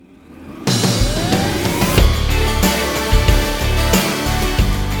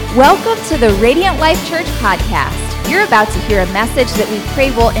Welcome to the Radiant Life Church podcast. You're about to hear a message that we pray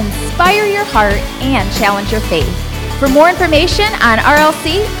will inspire your heart and challenge your faith. For more information on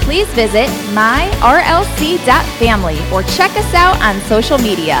RLC, please visit myrlc.family or check us out on social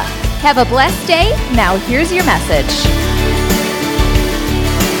media. Have a blessed day. Now here's your message.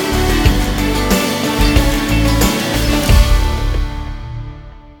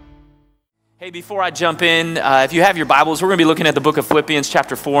 Hey, before I jump in, if you have your Bibles, we're going to be looking at the book of Philippians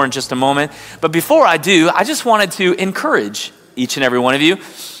chapter 4 in just a moment. But before I do, I just wanted to encourage each and every one of you.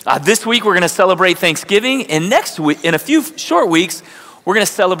 This week, we're going to celebrate Thanksgiving. And next week, in a few short weeks, we're going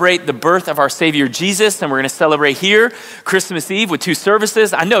to celebrate the birth of our Savior Jesus, and we're going to celebrate here Christmas Eve with 2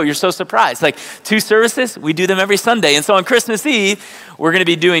 services. I know, you're so surprised. Like 2 services, we do them every Sunday. And so on Christmas Eve, we're going to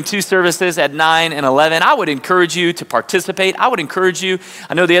be doing 2 services at 9 and 11. I would encourage you to participate. I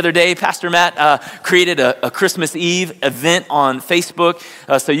know the other day, Pastor Matt created a Christmas Eve event on Facebook,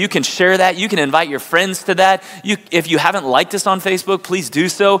 so you can share that. You can invite your friends to that. If you haven't liked us on Facebook, please do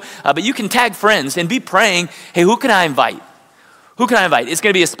so. But you can tag friends and be praying, hey, who can I invite? Who can I invite? It's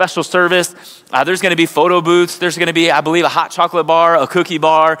going to be a special service. There's going to be photo booths. There's going to be, I believe, a hot chocolate bar, a cookie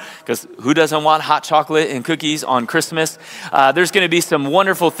bar, because who doesn't want hot chocolate and cookies on Christmas? There's going to be some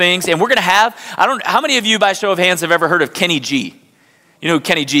wonderful things. And we're going to have, how many of you by show of hands have ever heard of Kenny G? You know who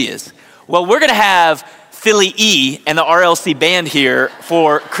Kenny G is? Well, we're going to have Philly E and the RLC band here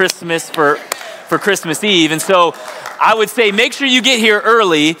for Christmas, for Christmas Eve. And so I would say make sure you get here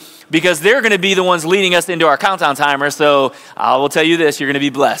early, because they're going to be the ones leading us into our countdown timer. So I will tell you this, you're going to be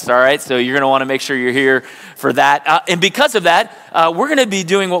blessed, all right? So you're going to want to make sure you're here for that. And because of that, we're going to be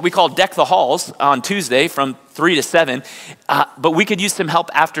doing what we call Deck the Halls on Tuesday from 3 to 7. But we could use some help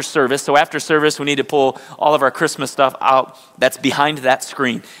after service. So after service, we need to pull all of our Christmas stuff out that's behind that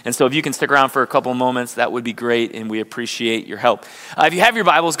screen. And so if you can stick around for a couple of moments, that would be great, and we appreciate your help. If you have your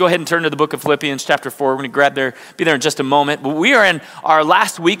Bibles, go ahead and turn to the book of Philippians chapter 4. We're going to be there in just a moment. But we are in our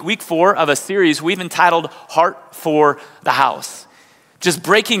last week 4 of a series we've entitled Heart for the House. Just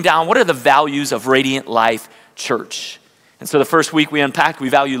breaking down what are the values of Radiant Life Church. And so the first week we unpacked, we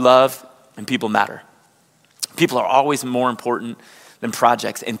value love and people matter. People are always more important than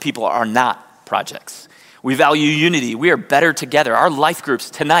projects, and people are not projects. We value unity. We are better together. Our life groups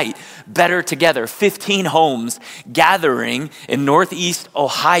tonight, better together. 15 homes gathering in Northeast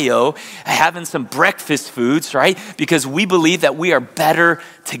Ohio, having some breakfast foods, right? Because we believe that we are better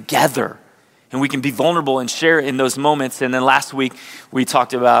together. And we can be vulnerable and share in those moments. And then last week, we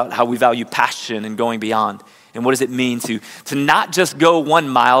talked about how we value passion and going beyond. And what does it mean to not just go 1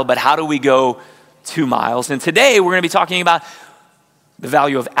 mile, but how do we go 2 miles? And today, we're going to be talking about the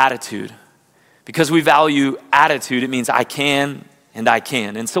value of attitude. Because we value attitude, it means I can and I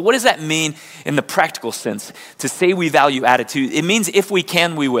can. And so what does that mean in the practical sense? To say we value attitude, it means if we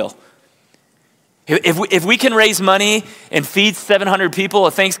can, we will. If we can raise money and feed 700 people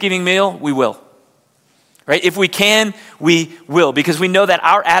a Thanksgiving meal, we will. Right? If we can, we will. Because we know that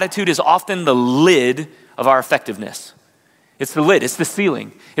our attitude is often the lid of our effectiveness. It's the lid, it's the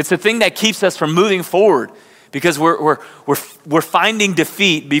ceiling. It's the thing that keeps us from moving forward. Because we're finding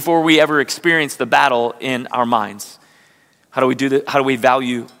defeat before we ever experience the battle in our minds. How do we do that? How do we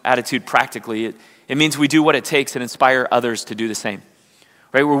value attitude practically? It means we do what it takes and inspire others to do the same.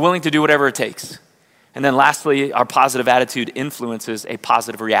 Right? We're willing to do whatever it takes. And then lastly, our positive attitude influences a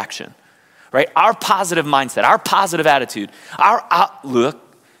positive reaction. Right? Our positive mindset, our positive attitude, our outlook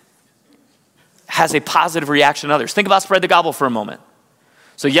has a positive reaction to others. Think about Spread the Gospel for a moment.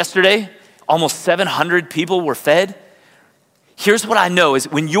 So yesterday, almost 700 people were fed. Here's what I know is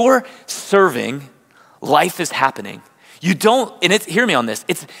when you're serving, life is happening. You don't, and hear me on this.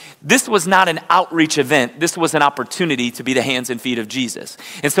 This was not an outreach event. This was an opportunity to be the hands and feet of Jesus.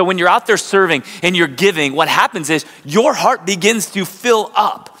 And so when you're out there serving and you're giving, what happens is your heart begins to fill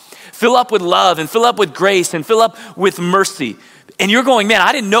up with love and fill up with grace and fill up with mercy. And you're going, man,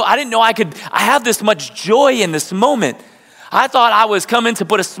 I didn't know I have this much joy in this moment. I thought I was coming to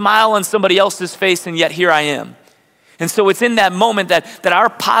put a smile on somebody else's face, and yet here I am. And so it's in that moment that our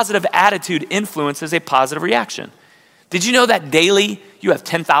positive attitude influences a positive reaction. Did you know that daily you have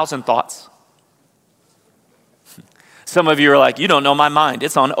 10,000 thoughts? Some of you are like, you don't know my mind.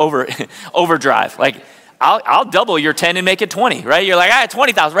 It's on overdrive. Like, I'll double your 10 and make it 20, right? You're like, I had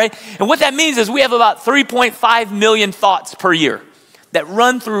 20,000, right? And what that means is we have about 3.5 million thoughts per year that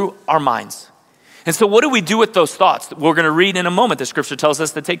run through our minds. And so what do we do with those thoughts? We're going to read in a moment. The scripture tells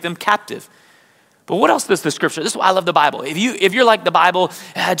us to take them captive. But what else does the scripture? This is why I love the Bible. If you're like the Bible,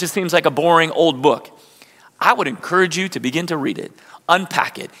 it just seems like a boring old book. I would encourage you to begin to read it.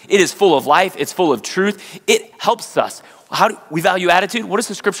 unpack it. It is full of life. It's full of truth. It helps us. How do we value attitude? What does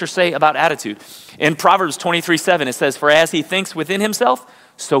the scripture say about attitude? In Proverbs 23:7, it says, "For as he thinks within himself,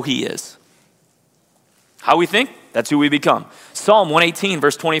 so he is." How we think, that's who we become. Psalm 118,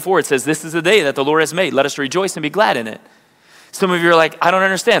 verse 24, it says, "This is the day that the Lord has made. Let us rejoice and be glad in it." Some of you are like, I don't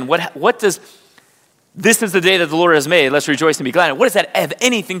understand. What does "this is the day that the Lord has made, let's rejoice and be glad in it," what does that have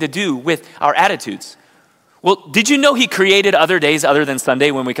anything to do with our attitudes? Well, did you know he created other days other than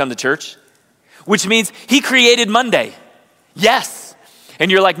Sunday when we come to church? Which means he created Monday. Yes.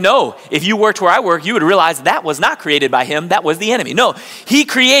 And you're like, no, if you worked where I work, you would realize that was not created by him. That was the enemy. No, he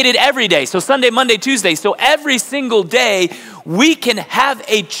created every day. So Sunday, Monday, Tuesday. So every single day, we can have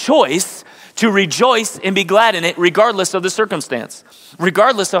a choice to rejoice and be glad in it, regardless of the circumstance,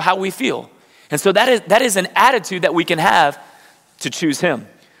 regardless of how we feel. And so that is an attitude that we can have to choose him.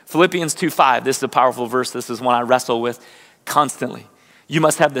 Philippians 2:5, this is a powerful verse. This is one I wrestle with constantly. You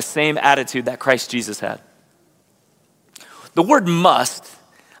must have the same attitude that Christ Jesus had. The word must,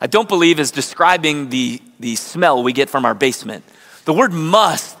 I don't believe, is describing the smell we get from our basement. The word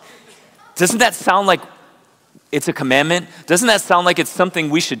must, doesn't that sound like it's a commandment? Doesn't that sound like it's something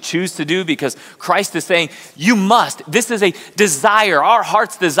we should choose to do? Because Christ is saying, you must. This is a desire. Our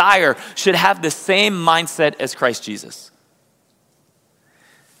heart's desire should have the same mindset as Christ Jesus.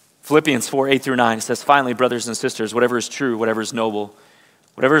 Philippians 4:8-9, it says, "Finally, brothers and sisters, whatever is true, whatever is noble,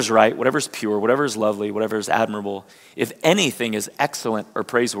 whatever is right, whatever is pure, whatever is lovely, whatever is admirable, if anything is excellent or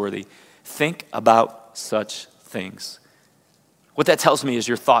praiseworthy, think about such things." What that tells me is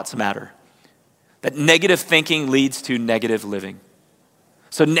your thoughts matter. That negative thinking leads to negative living.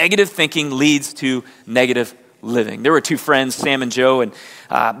 So negative thinking leads to negative living. There were two friends, Sam and Joe, and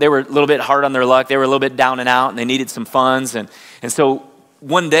they were a little bit hard on their luck. They were a little bit down and out, and they needed some funds. And so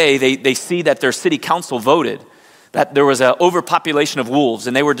one day they see that their city council voted that there was an overpopulation of wolves,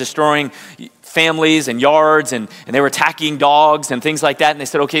 and they were destroying families and yards, and they were attacking dogs and things like that. And they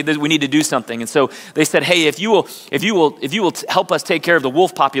said, okay, we need to do something. And so they said, hey, if you will help us take care of the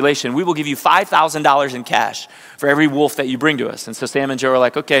wolf population, we will give you $5,000 in cash for every wolf that you bring to us. And so Sam and Joe are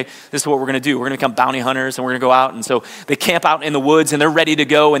like, okay, this is what we're going to do. We're going to become bounty hunters, and we're going to go out. And so they camp out in the woods, and they're ready to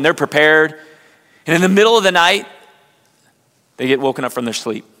go, and they're prepared. And in the middle of the night, they get woken up from their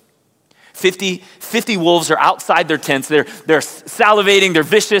sleep. 50 wolves are outside their tents. They're salivating. They're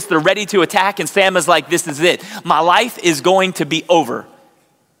vicious. They're ready to attack. And Sam is like, this is it. My life is going to be over.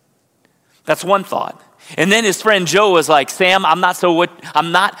 That's one thought. And then his friend Joe was like, Sam, I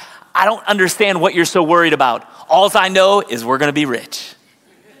don't understand what you're so worried about. All I know is we're going to be rich.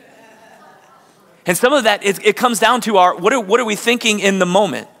 And some of that, it comes down to what are we thinking in the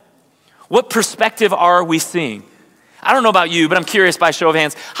moment? What perspective are we seeing? I don't know about you, but I'm curious by show of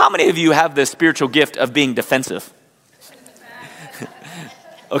hands, how many of you have the spiritual gift of being defensive?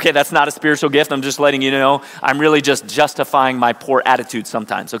 Okay, that's not a spiritual gift. I'm just letting you know. I'm really just justifying my poor attitude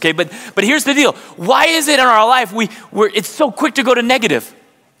sometimes, okay? But here's the deal. Why is it in our life it's so quick to go to negative?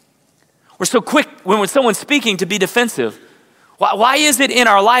 We're so quick when someone's speaking to be defensive. Why is it in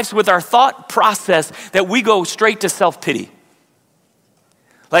our lives with our thought process that we go straight to self-pity?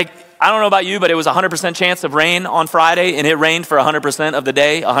 Like, I don't know about you, but it was 100% chance of rain on Friday, and it rained for 100% of the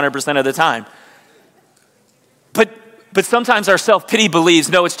day, 100% of the time. But sometimes our self-pity believes,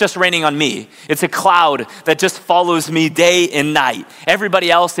 no, it's just raining on me. It's a cloud that just follows me day and night.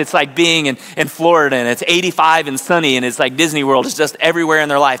 Everybody else, it's like being in Florida, and it's 85 and sunny, and it's like Disney World. It's just everywhere in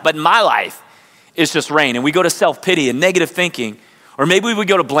their life. But in my life, it's just rain. And we go to self-pity and negative thinking, or maybe we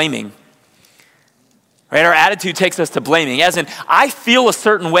go to blaming. Right? Our attitude takes us to blaming, as in, I feel a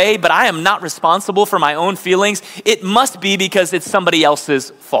certain way, but I am not responsible for my own feelings. It must be because it's somebody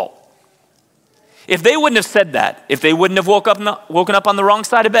else's fault. If they wouldn't have said that, if they wouldn't have woken up on the wrong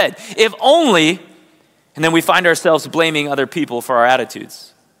side of bed, if only, and then we find ourselves blaming other people for our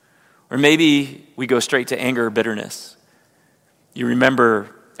attitudes. Or maybe we go straight to anger or bitterness. You remember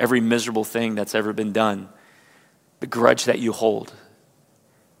every miserable thing that's ever been done, the grudge that you hold.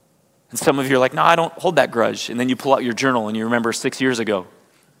 And some of you are like, no, I don't hold that grudge. And then you pull out your journal and you remember 6 years ago.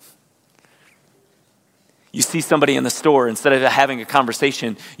 You see somebody in the store, instead of having a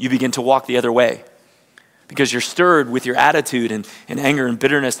conversation, you begin to walk the other way because you're stirred with your attitude and anger and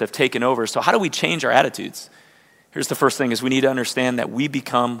bitterness have taken over. So how do we change our attitudes? Here's the first thing is we need to understand that we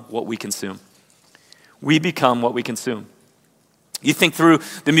become what we consume. We become what we consume. You think through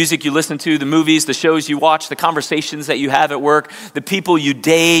the music you listen to, the movies, the shows you watch, the conversations that you have at work, the people you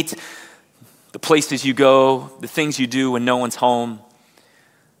date, the places you go, the things you do when no one's home,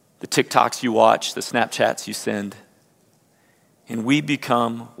 the TikToks you watch, the Snapchats you send. And we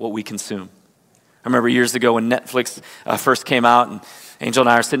become what we consume. I remember years ago when Netflix first came out, and Angel and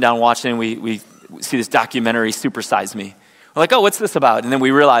I are sitting down watching, and we see this documentary, Super Size Me. We're like, oh, what's this about? And then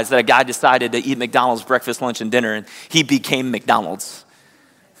we realized that a guy decided to eat McDonald's breakfast, lunch, and dinner, and he became McDonald's.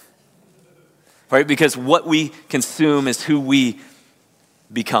 Right? Because what we consume is who we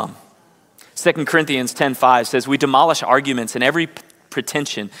become. 2 Corinthians 10:5 says, we demolish arguments and every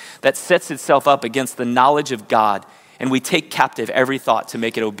pretension that sets itself up against the knowledge of God, and we take captive every thought to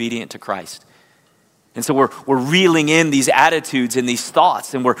make it obedient to Christ. And so we're reeling in these attitudes and these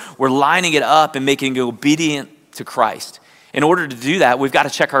thoughts, and we're lining it up and making it obedient to Christ. In order to do that, we've got to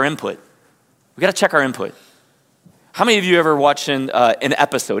check our input. We've got to check our input. How many of you ever watched any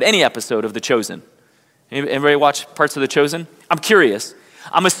episode of The Chosen? Anybody watch parts of The Chosen? I'm curious.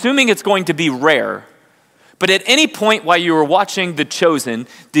 I'm assuming it's going to be rare, but at any point while you were watching The Chosen,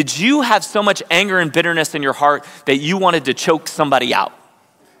 did you have so much anger and bitterness in your heart that you wanted to choke somebody out?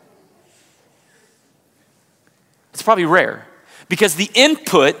 It's probably rare, because the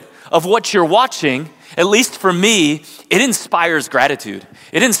input of what you're watching, at least for me, it inspires gratitude.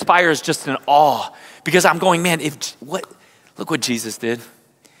 It inspires just an awe, because I'm going, man, look what Jesus did.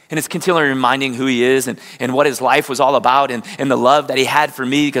 And it's continually reminding who he is and what his life was all about, and the love that he had for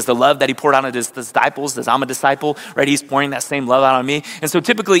me, because the love that he poured out on his disciples, as I'm a disciple, right? He's pouring that same love out on me. And so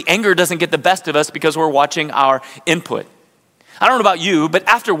typically anger doesn't get the best of us because we're watching our input. I don't know about you, but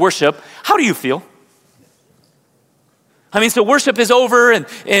after worship, how do you feel? I mean, so worship is over and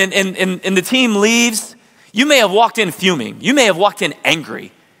the team leaves. You may have walked in fuming. You may have walked in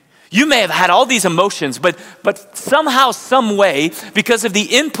angry. You may have had all these emotions, but somehow, some way, because of the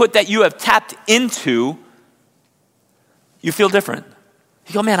input that you have tapped into, you feel different.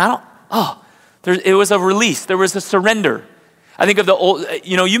 You go, man, it was a release. There was a surrender. I think of the old,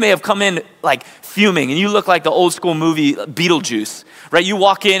 you may have come in like fuming, and you look like the old school movie Beetlejuice, right? You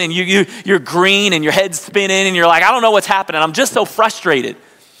walk in and you're green and your head's spinning and you're like, I don't know what's happening. I'm just so frustrated.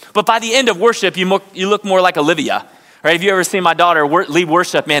 But by the end of worship, you look more like Olivia, right? Have you ever seen my daughter lead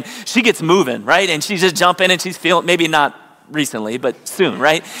worship, man? She gets moving, right? And she's just jumping and she's feeling, maybe not recently, but soon,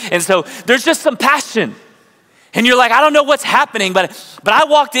 right? And so there's just some passion. And you're like, I don't know what's happening, but I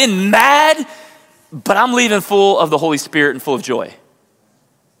walked in mad, but I'm leaving full of the Holy Spirit and full of joy.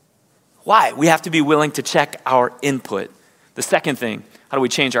 Why? We have to be willing to check our input. The second thing, how do we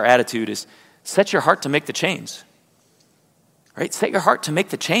change our attitude, is set your heart to make the change. Right? Set your heart to make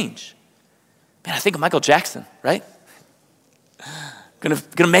the change. Man, I think of Michael Jackson, right?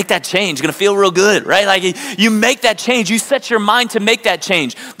 Gonna make that change. Gonna feel real good, right? Like you make that change. You set your mind to make that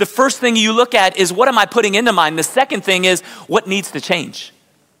change. The first thing you look at is, what am I putting into mind? The second thing is, what needs to change?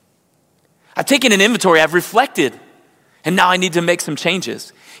 I've taken an inventory. I've reflected. And now I need to make some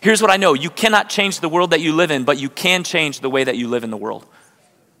changes. Here's what I know. You cannot change the world that you live in, but you can change the way that you live in the world.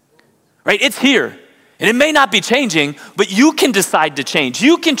 Right? It's here. And it may not be changing, but you can decide to change.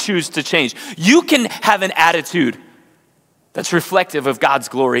 You can choose to change. You can have an attitude that's reflective of God's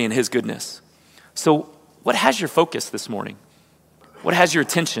glory and his goodness. So what has your focus this morning? What has your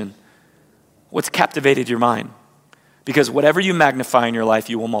attention? What's captivated your mind? Because whatever you magnify in your life,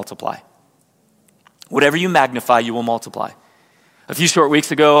 you will multiply. Whatever you magnify, you will multiply. A few short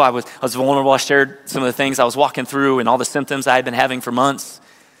weeks ago, I was vulnerable. I shared some of the things I was walking through and all the symptoms I had been having for months,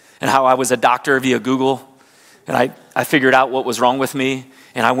 and how I was a doctor via Google. And I figured out what was wrong with me,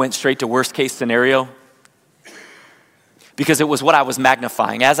 and I went straight to worst case scenario, because it was what I was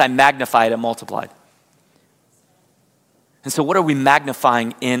magnifying. As I magnified, it multiplied. And so what are we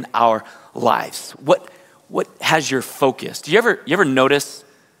magnifying in our lives? What has your focus? Do you ever notice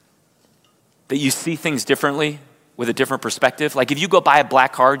that you see things differently with a different perspective? Like if you go buy a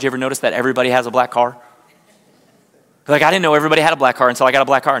black car, do you ever notice that everybody has a black car? Like, I didn't know everybody had a black car until I got a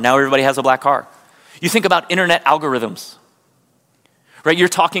black car. Now everybody has a black car. You think about internet algorithms, right? You're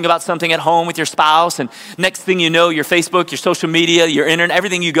talking about something at home with your spouse, and next thing you know, your Facebook, your social media, your internet,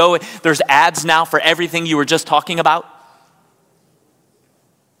 everything you go, there's ads now for everything you were just talking about.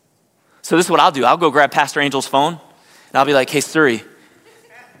 So this is what I'll do. I'll go grab Pastor Angel's phone, and I'll be like, hey, Siri,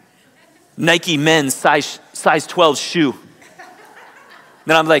 Nike men's size 12 shoe.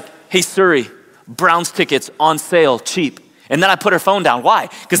 Then I'm like, hey, Siri, Browns tickets on sale, cheap. And then I put her phone down. Why?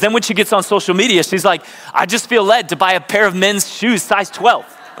 Because then when she gets on social media, she's like, I just feel led to buy a pair of men's shoes, size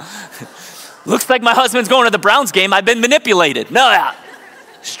 12. Looks like my husband's going to the Browns game. I've been manipulated. No,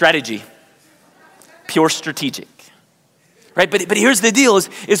 strategy. Pure strategic. Right? But here's the deal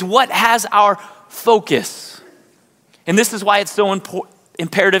is what has our focus? And this is why it's so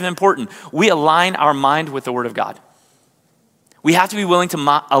imperative and important. We align our mind with the Word of God. We have to be willing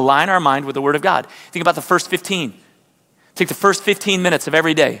to align our mind with the Word of God. Think about the first 15. Take the first 15 minutes of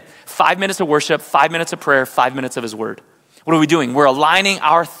every day, 5 minutes of worship, 5 minutes of prayer, 5 minutes of his word. What are we doing? We're aligning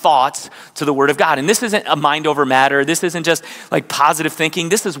our thoughts to the word of God. And this isn't a mind over matter. This isn't just like positive thinking.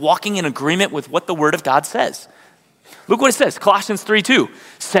 This is walking in agreement with what the word of God says. Look what it says, Colossians 3:2.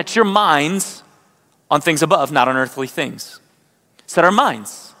 Set your minds on things above, not on earthly things. Set our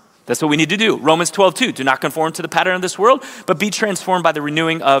minds. That's what we need to do. Romans 12:2. Do not conform to the pattern of this world, but be transformed by the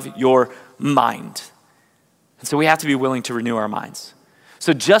renewing of your mind. And so we have to be willing to renew our minds.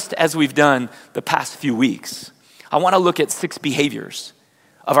 So just as we've done the past few weeks, I want to look at 6 behaviors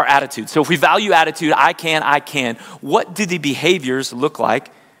of our attitude. So if we value attitude, I can, what do the behaviors look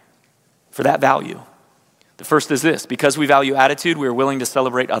like for that value? The first is this: because we value attitude, we are willing to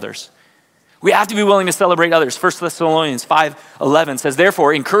celebrate others. We have to be willing to celebrate others. 1 Thessalonians 5:11 says,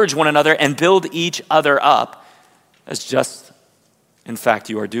 therefore, encourage one another and build each other up, as just, in fact,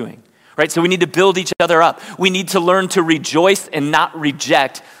 you are doing. Right? So we need to build each other up. We need to learn to rejoice and not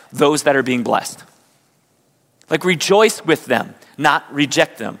reject those that are being blessed. Like rejoice with them, not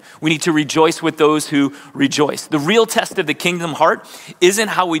reject them. We need to rejoice with those who rejoice. The real test of the kingdom heart isn't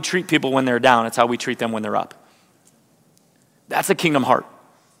how we treat people when they're down. It's how we treat them when they're up. That's a kingdom heart.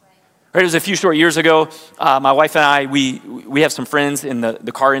 Right, it was a few short years ago, my wife and I, we have some friends in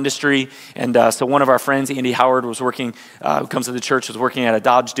the car industry, and so one of our friends, Andy Howard, was working, who comes to the church, was working at a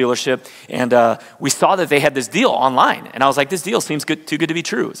Dodge dealership, and we saw that they had this deal online, and I was like, this deal seems too good to be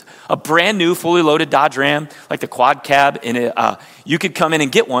true. It's a brand new, fully loaded Dodge Ram, like the quad cab, and you could come in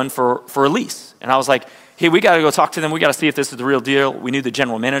and get one for a lease. And I was like, hey, we got to go talk to them. We got to see if this is the real deal. We knew the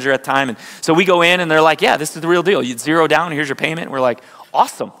general manager at the time, and so we go in, and they're like, yeah, this is the real deal. You zero down, here's your payment. And we're like,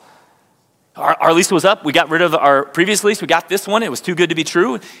 awesome. Our lease was up. We got rid of our previous lease. We got this one. It was too good to be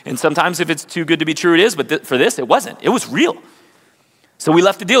true. And sometimes if it's too good to be true, it is. But for this, it wasn't. It was real. So we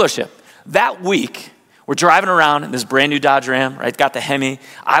left the dealership. That week, we're driving around in this brand new Dodge Ram, right? Got the Hemi.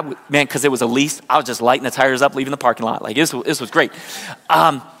 Because it was a lease, I was just lighting the tires up, leaving the parking lot. Like, this was great.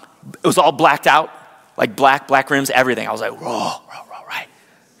 It was all blacked out, like black rims, everything. I was like, whoa, right.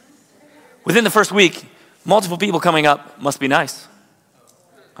 Within the first week, multiple people coming up, must be nice.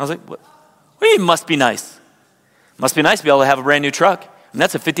 I was like, what? What do you mean must be nice? Must be nice to be able to have a brand new truck. And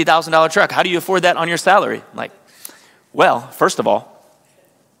that's a $50,000 truck. How do you afford that on your salary? I'm like, well, first of all,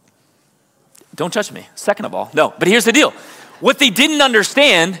 don't judge me. Second of all, no. But here's the deal. What they didn't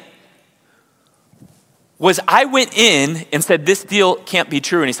understand was I went in and said, this deal can't be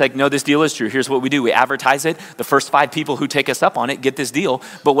true. And he's like, no, this deal is true. Here's what we do. We advertise it. The first 5 people who take us up on it get this deal.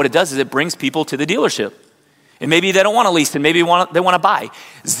 But what it does is it brings people to the dealership. And maybe they don't want to lease, and maybe they want to buy.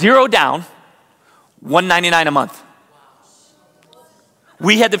 Zero down. $199 a month.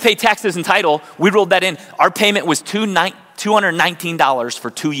 We had to pay taxes and title. We rolled that in. Our payment was $219 for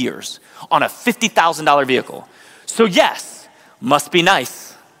 2 years on a $50,000 vehicle. So yes, must be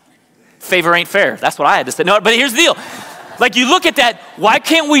nice. Favor ain't fair. That's what I had to say. No, but here's the deal. Like, you look at that, why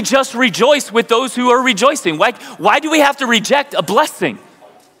can't we just rejoice with those who are rejoicing? Why do we have to reject a blessing?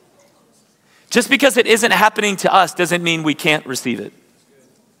 Just because it isn't happening to us doesn't mean we can't receive it.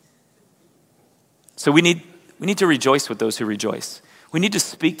 So we need to rejoice with those who rejoice. We need to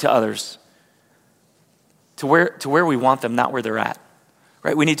speak to others to where we want them, not where they're at.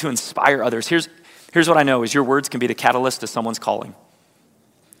 Right? We need to inspire others. Here's what I know is your words can be the catalyst to someone's calling.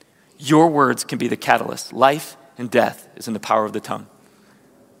 Your words can be the catalyst. Life and death is in the power of the tongue.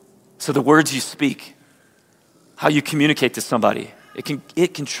 So the words you speak, how you communicate to somebody,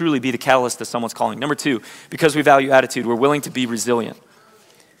 it can truly be the catalyst to someone's calling. Number 2, because we value attitude, we're willing to be resilient.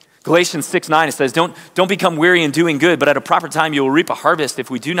 Galatians 6:9, it says, don't become weary in doing good, but at a proper time you will reap a harvest if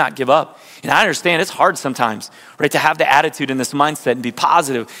we do not give up. And I understand it's hard sometimes, right, to have the attitude and this mindset and be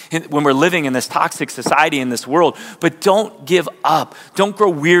positive when we're living in this toxic society in this world. But don't give up. Don't grow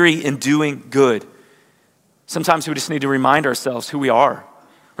weary in doing good. Sometimes we just need to remind ourselves who we are,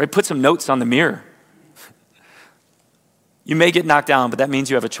 right? Put some notes on the mirror. You may get knocked down, but that means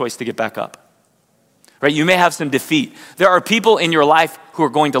you have a choice to get back up. Right? You may have some defeat. There are people in your life who are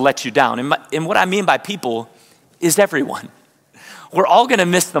going to let you down. And what I mean by people is everyone. We're all going to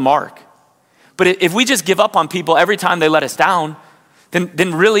miss the mark. But if we just give up on people every time they let us down,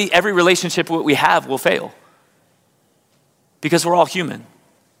 then really every relationship we have will fail. Because we're all human.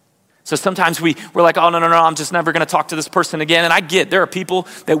 So sometimes we're like, oh, no, I'm just never going to talk to this person again. And I get there are people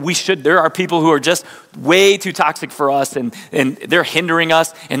there are people who are just way too toxic for us and they're hindering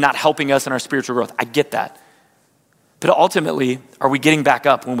us and not helping us in our spiritual growth. I get that. But ultimately, are we getting back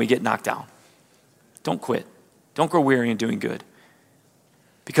up when we get knocked down? Don't quit. Don't grow weary in doing good.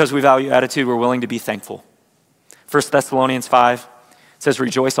 Because we value attitude, we're willing to be thankful. 1 Thessalonians 5, It says,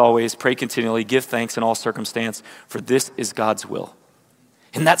 rejoice always, pray continually, give thanks in all circumstance, for this is God's will.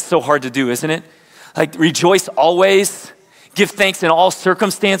 And that's so hard to do, isn't it? Like, rejoice always, give thanks in all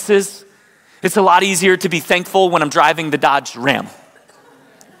circumstances. It's a lot easier to be thankful when I'm driving the Dodge Ram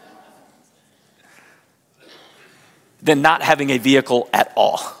than not having a vehicle at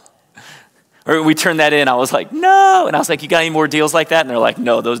all. Or we turned that in, I was like, no. And I was like, you got any more deals like that? And they're like,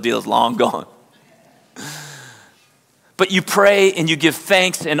 no, those deals long gone. But you pray and you give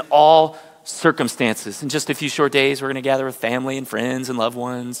thanks in all circumstances. In just a few short days, we're going to gather with family and friends and loved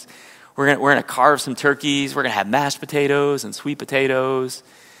ones. We're going to carve some turkeys. We're going to have mashed potatoes and sweet potatoes.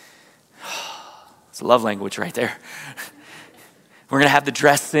 It's a love language right there. We're going to have the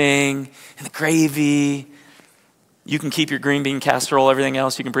dressing and the gravy. You can keep your green bean casserole, everything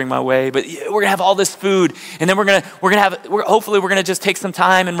else you can bring my way. But we're going to have all this food. And then hopefully we're going to just take some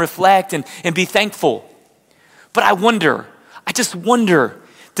time and reflect and be thankful. But I just wonder,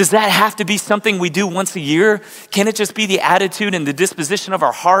 does that have to be something we do once a year? Can it just be the attitude and the disposition of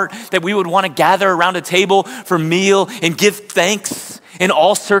our heart that we would want to gather around a table for a meal and give thanks in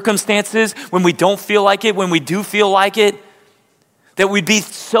all circumstances when we don't feel like it, when we do feel like it? That we'd be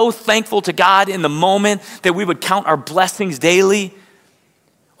so thankful to God in the moment that we would count our blessings daily?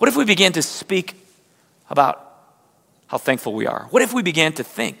 What if we began to speak about how thankful we are? What if we began to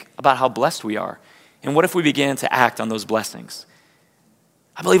think about how blessed we are? And what if we began to act on those blessings?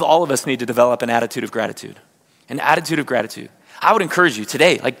 I believe all of us need to develop an attitude of gratitude. An attitude of gratitude. I would encourage you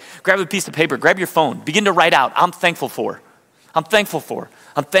today, grab a piece of paper, grab your phone, begin to write out, I'm thankful for. I'm thankful for.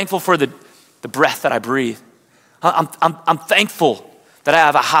 I'm thankful for the breath that I breathe. I'm thankful that I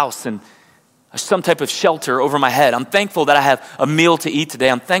have a house and some type of shelter over my head. I'm thankful that I have a meal to eat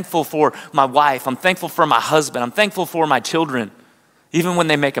today. I'm thankful for my wife. I'm thankful for my husband. I'm thankful for my children, even when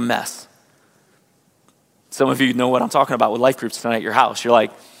they make a mess. Some of you know what I'm talking about with life groups tonight at your house. You're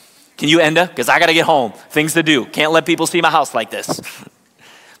like, can you end up? Because I got to get home. Things to do. Can't let people see my house like this.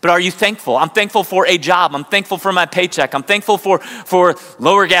 But are you thankful? I'm thankful for a job. I'm thankful for my paycheck. I'm thankful for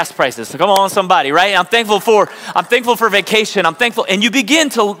lower gas prices. So come on, somebody, right? I'm thankful for vacation. I'm thankful. And you begin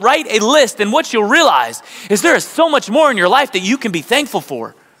to write a list, and what you'll realize is there is so much more in your life that you can be thankful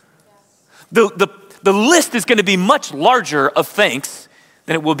for. The list is going to be much larger of thanks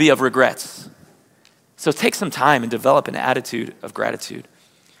than it will be of regrets. So take some time and develop an attitude of gratitude.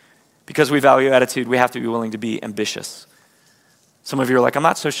 Because we value attitude, we have to be willing to be ambitious. Some of you are like, I'm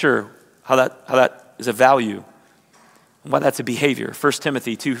not so sure how that is a value and why that's a behavior. 1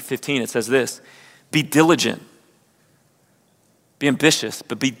 Timothy 2:15, it says this, be diligent. Be ambitious,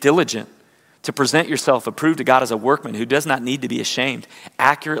 but be diligent to present yourself approved to God as a workman who does not need to be ashamed,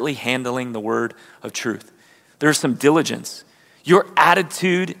 accurately handling the word of truth. There's some diligence. Your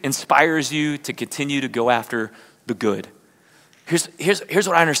attitude inspires you to continue to go after the good. Here's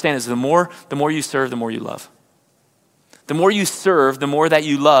what I understand is the more you serve, the more you love. The more you serve, the more that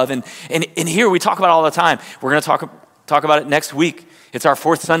you love. And here we talk about it all the time. We're going to talk about it next week. It's our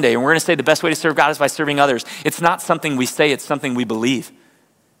fourth Sunday, and we're going to say the best way to serve God is by serving others. It's not something we say, it's something we believe.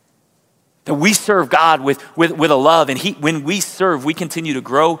 That we serve God with a love, and when we serve, we continue to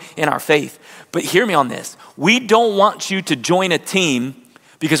grow in our faith. But hear me on this. We don't want you to join a team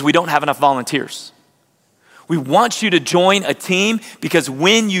because we don't have enough volunteers. We want you to join a team because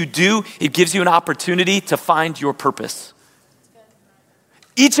when you do, it gives you an opportunity to find your purpose.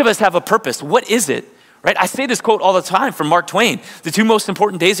 Each of us have a purpose. What is it? Right? I say this quote all the time from Mark Twain. The two most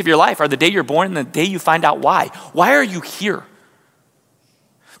important days of your life are the day you're born and the day you find out why. Why are you here?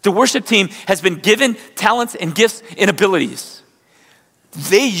 The worship team has been given talents and gifts and abilities.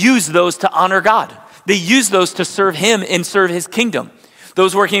 They use those to honor God. They use those to serve Him and serve His kingdom.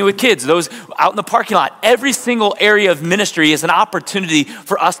 Those working with kids, those out in the parking lot, every single area of ministry is an opportunity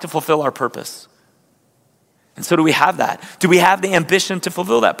for us to fulfill our purpose. And so do we have that? Do we have the ambition to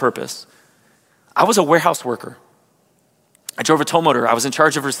fulfill that purpose? I was a warehouse worker. I drove a tow motor. I was in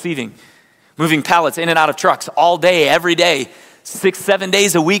charge of receiving, moving pallets in and out of trucks all day, every day, 6-7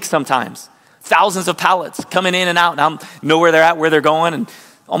 days a week sometimes. Thousands of pallets coming in and out, and I know where they're at, where they're going, and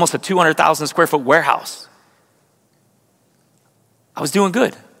almost a 200,000 square foot warehouse. I was doing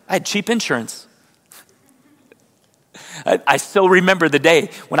good. I had cheap insurance. I still remember the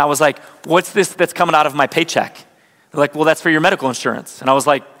day when I was like, what's this that's coming out of my paycheck? They're like, well, that's for your medical insurance. And I was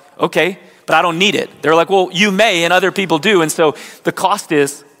like, okay, but I don't need it. They're like, well, you may and other people do. And so the cost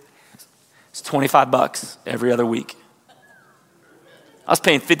is it's $25 every other week. I was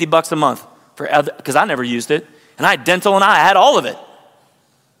paying $50 a month because I never used it. And I had dental and I had all of it.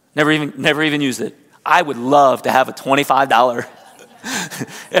 Never even used it. I would love to have a $25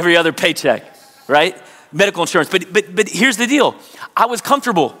 every other paycheck, right? medical insurance. But here's the deal. I was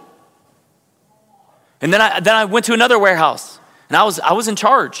comfortable. And then I went to another warehouse, and I was in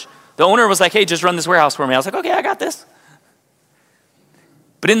charge. The owner was like, hey, just run this warehouse for me. I was like, okay, I got this.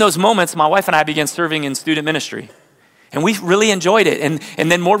 But in those moments, my wife and I began serving in student ministry. And we really enjoyed it.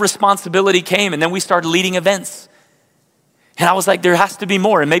 And then more responsibility came, and then we started leading events. And I was like, there has to be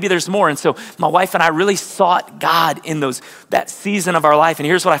more, and maybe there's more. And so my wife and I really sought God in that season of our life. And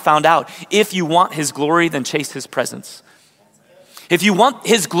here's what I found out. If you want his glory, then chase his presence. If you want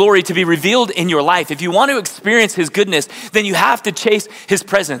his glory to be revealed in your life, if you want to experience his goodness, then you have to chase his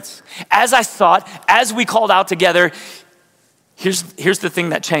presence. As I sought, as we called out together, here's the thing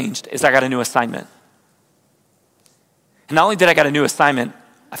that changed, is I got a new assignment. And not only did I get a new assignment,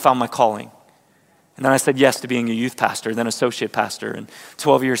 I found my calling. And then I said yes to being a youth pastor, then associate pastor, and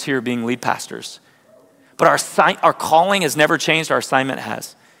 12 years here being lead pastors. But our calling has never changed, our assignment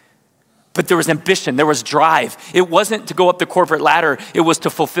has. But there was ambition, there was drive. It wasn't to go up the corporate ladder, it was to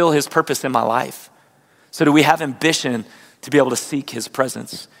fulfill his purpose in my life. So do we have ambition to be able to seek his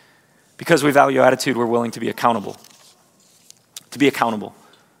presence? Because we value attitude, we're willing to be accountable. To be accountable.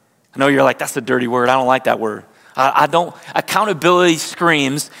 I know you're like, that's a dirty word, I don't like that word. I don't, accountability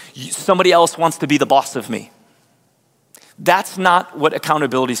screams, somebody else wants to be the boss of me. That's not what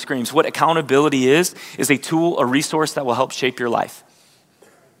accountability screams. What accountability is a tool, a resource that will help shape your life.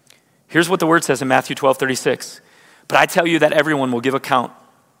 Here's what the word says in Matthew 12:36. But I tell you that everyone will give account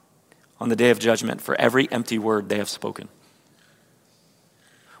on the day of judgment for every empty word they have spoken.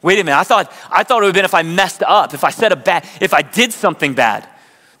 Wait a minute, I thought it would have been if I messed up, if I did something bad.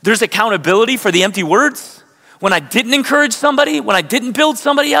 There's accountability for the empty words? When I didn't encourage somebody, when I didn't build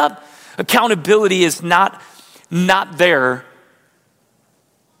somebody up? Accountability is not there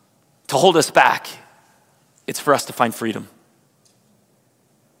to hold us back. It's for us to find freedom.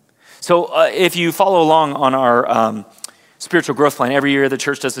 So if you follow along on our spiritual growth plan, every year the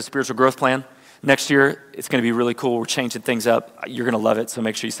church does a spiritual growth plan. Next year, it's going to be really cool. We're changing things up. You're going to love it, so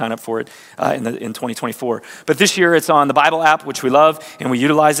make sure you sign up for it in 2024. But this year, it's on the Bible app, which we love, and we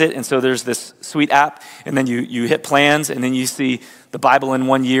utilize it. And so there's this sweet app, and then you hit plans, and then you see the Bible in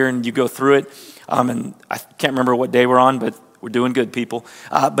 1 year, and you go through it. And I can't remember what day we're on, but we're doing good, people.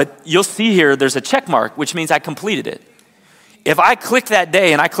 But you'll see here, there's a check mark, which means I completed it. If I click that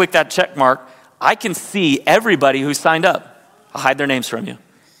day and I click that check mark, I can see everybody who signed up. I'll hide their names from you.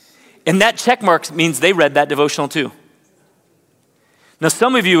 And that check mark means they read that devotional too. Now,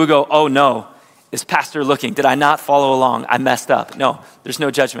 some of you will go, oh no, is pastor looking? Did I not follow along? I messed up. No, there's no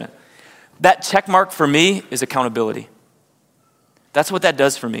judgment. That check mark for me is accountability. That's what that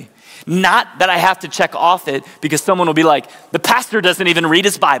does for me. Not that I have to check off it because someone will be like, the pastor doesn't even read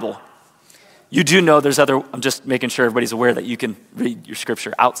his Bible. You do know I'm just making sure everybody's aware that you can read your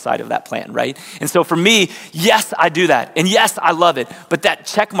scripture outside of that plan, right? And so for me, yes, I do that. And yes, I love it. But that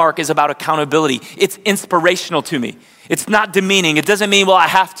check mark is about accountability. It's inspirational to me. It's not demeaning. It doesn't mean, well, I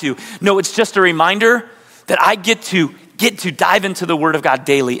have to. No, it's just a reminder that I get to dive into the Word of God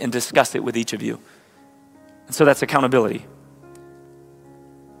daily and discuss it with each of you. And so that's accountability.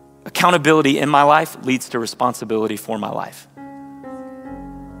 Accountability in my life leads to responsibility for my life.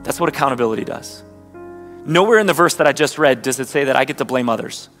 That's what accountability does. Nowhere in the verse that I just read does it say that I get to blame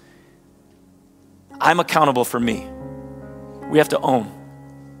others. I'm accountable for me. We have to own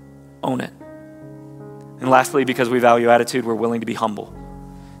it. And lastly, because we value attitude, we're willing to be humble.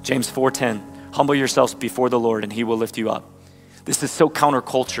 James 4:10, humble yourselves before the Lord and he will lift you up. This is so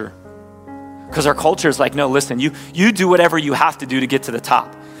counterculture. Because our culture is like, no, listen, you do whatever you have to do to get to the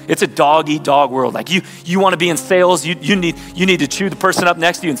top. It's a dog-eat-dog world. Like you want to be in sales, you need to chew the person up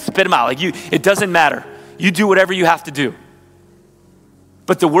next to you and spit them out. Like it doesn't matter. You do whatever you have to do.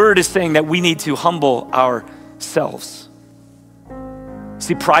 But the word is saying that we need to humble ourselves.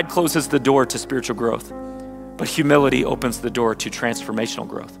 See, pride closes the door to spiritual growth, but humility opens the door to transformational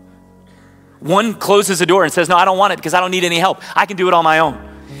growth. One closes the door and says, no, I don't want it because I don't need any help. I can do it on my own.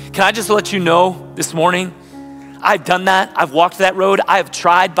 Can I just let you know this morning, I've done that. I've walked that road. I have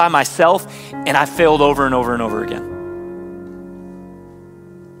tried by myself and I failed over and over and over again.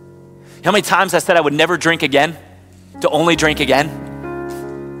 How many times I said I would never drink again to only drink again?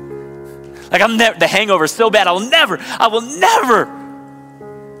 Like the hangover is so bad, I will never.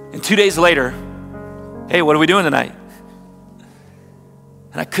 And 2 days later, hey, what are we doing tonight?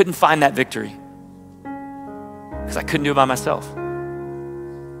 And I couldn't find that victory because I couldn't do it by myself.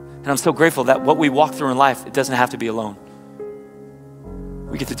 And I'm so grateful that what we walk through in life, it doesn't have to be alone.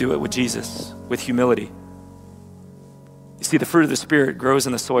 We get to do it with Jesus, with humility. You see, the fruit of the Spirit grows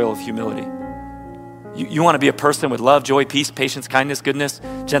in the soil of humility. You want to be a person with love, joy, peace, patience, kindness, goodness,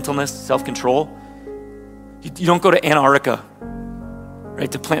 gentleness, self-control. You don't go to Antarctica,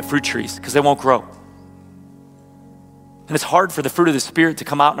 right, to plant fruit trees because they won't grow. And it's hard for the fruit of the Spirit to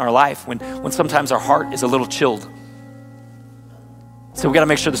come out in our life when sometimes our heart is a little chilled. So we got to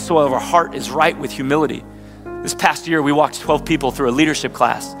make sure the soil of our heart is right with humility. This past year, we walked 12 people through a leadership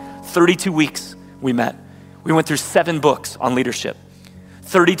class. 32 weeks we met. We went through 7 books on leadership,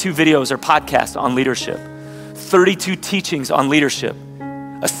 32 videos or podcasts on leadership, 32 teachings on leadership,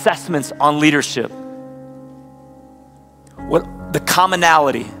 assessments on leadership. What the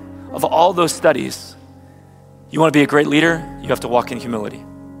commonality of all those studies, you want to be a great leader, you have to walk in humility.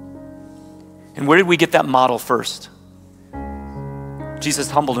 And where did we get that model first? Jesus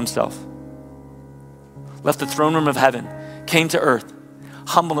humbled himself, left the throne room of heaven, came to earth,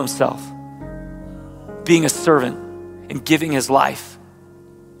 humbled himself, being a servant and giving his life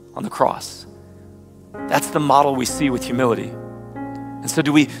on the cross. That's the model we see with humility. And so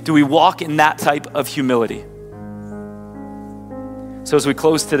do we walk in that type of humility? So as we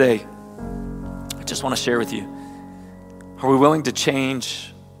close today, I just want to share with you, are we willing to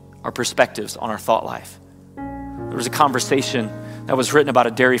change our perspectives on our thought life? There was a conversation that was written about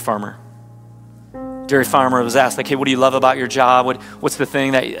a dairy farmer. Dairy farmer was asked, like, hey, what do you love about your job? What's the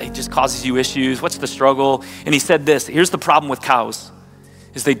thing that just causes you issues? What's the struggle? And he said this, here's the problem with cows,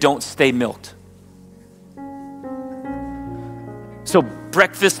 is they don't stay milked. So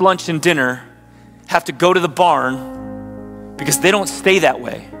breakfast, lunch, and dinner have to go to the barn because they don't stay that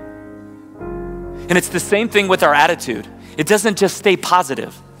way. And it's the same thing with our attitude. It doesn't just stay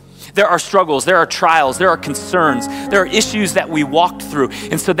positive. There are struggles, there are trials, there are concerns, there are issues that we walked through.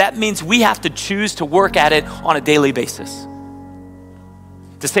 And so that means we have to choose to work at it on a daily basis.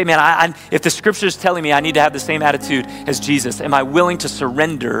 To say, man, if the scripture is telling me I need to have the same attitude as Jesus, am I willing to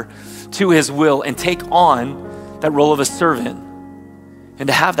surrender to his will and take on that role of a servant and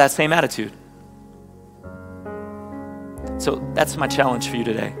to have that same attitude? So that's my challenge for you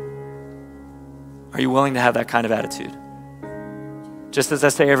today. Are you willing to have that kind of attitude? Just as I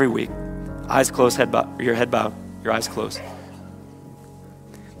say every week, eyes closed, your head bowed, your eyes closed.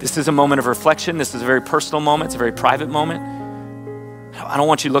 This is a moment of reflection. This is a very personal moment. It's a very private moment. I don't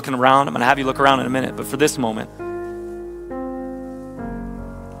want you looking around. I'm going to have you look around in a minute. But for this moment,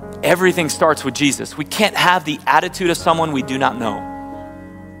 everything starts with Jesus. We can't have the attitude of someone we do not know.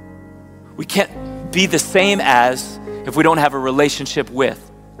 We can't be the same as if we don't have a relationship with.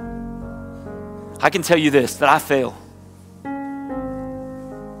 I can tell you this, that I fail.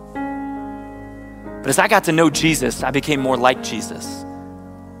 But as I got to know Jesus, I became more like Jesus.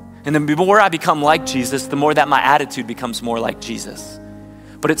 And the more I become like Jesus, the more that my attitude becomes more like Jesus.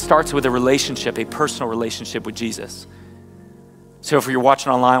 But it starts with a relationship, a personal relationship with Jesus. So if you're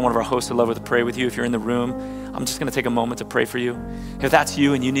watching online, one of our hosts would love to pray with you. If you're in the room, I'm just gonna take a moment to pray for you. If that's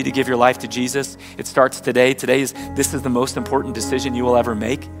you and you need to give your life to Jesus, it starts today. This is the most important decision you will ever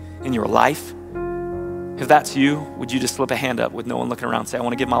make in your life. If that's you, would you just slip a hand up with no one looking around and say, I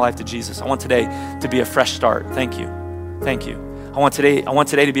want to give my life to Jesus. I want today to be a fresh start. Thank you. Thank you. I want today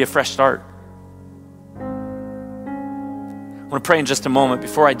to be a fresh start. I'm going to pray in just a moment.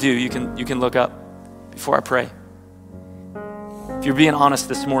 Before I do, you can look up before I pray. If you're being honest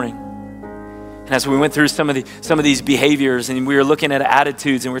this morning, and as we went through some of these behaviors and we were looking at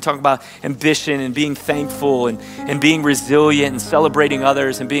attitudes and we were talking about ambition and being thankful and being resilient and celebrating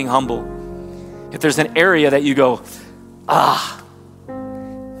others and being humble. If there's an area that you go,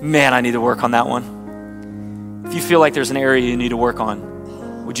 man, I need to work on that one. If you feel like there's an area you need to work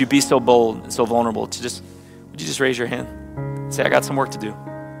on, would you be so bold and so vulnerable to would you just raise your hand and say, I got some work to do.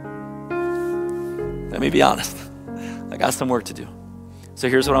 Let me be honest. I got some work to do. So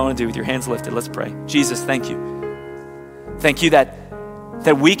here's what I want to do with your hands lifted. Let's pray. Jesus, thank you. Thank you that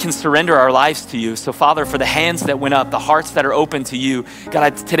we can surrender our lives to you. So Father, for the hands that went up, the hearts that are open to you,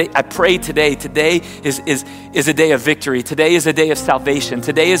 God, I pray today is a day of victory. Today is a day of salvation.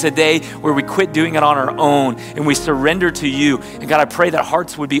 Today is a day where we quit doing it on our own and we surrender to you. And God, I pray that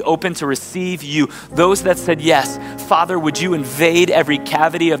hearts would be open to receive you. Those that said yes, Father, would you invade every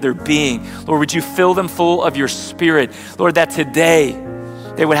cavity of their being? Lord, would you fill them full of your Spirit? Lord, that today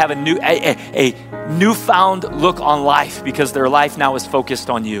they would have a newfound look on life because their life now is focused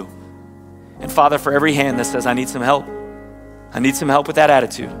on you. And Father, for every hand that says, I need some help with that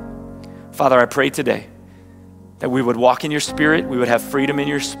attitude. Father, I pray today that we would walk in your Spirit, we would have freedom in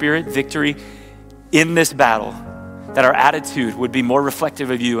your Spirit, victory in this battle, that our attitude would be more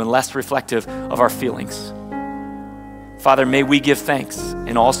reflective of you and less reflective of our feelings. Father, may we give thanks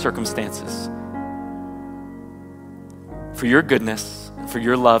in all circumstances for your goodness, for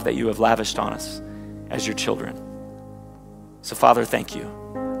your love that you have lavished on us as your children. So Father, thank you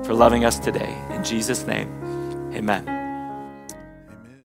for loving us today. In Jesus' name, Amen.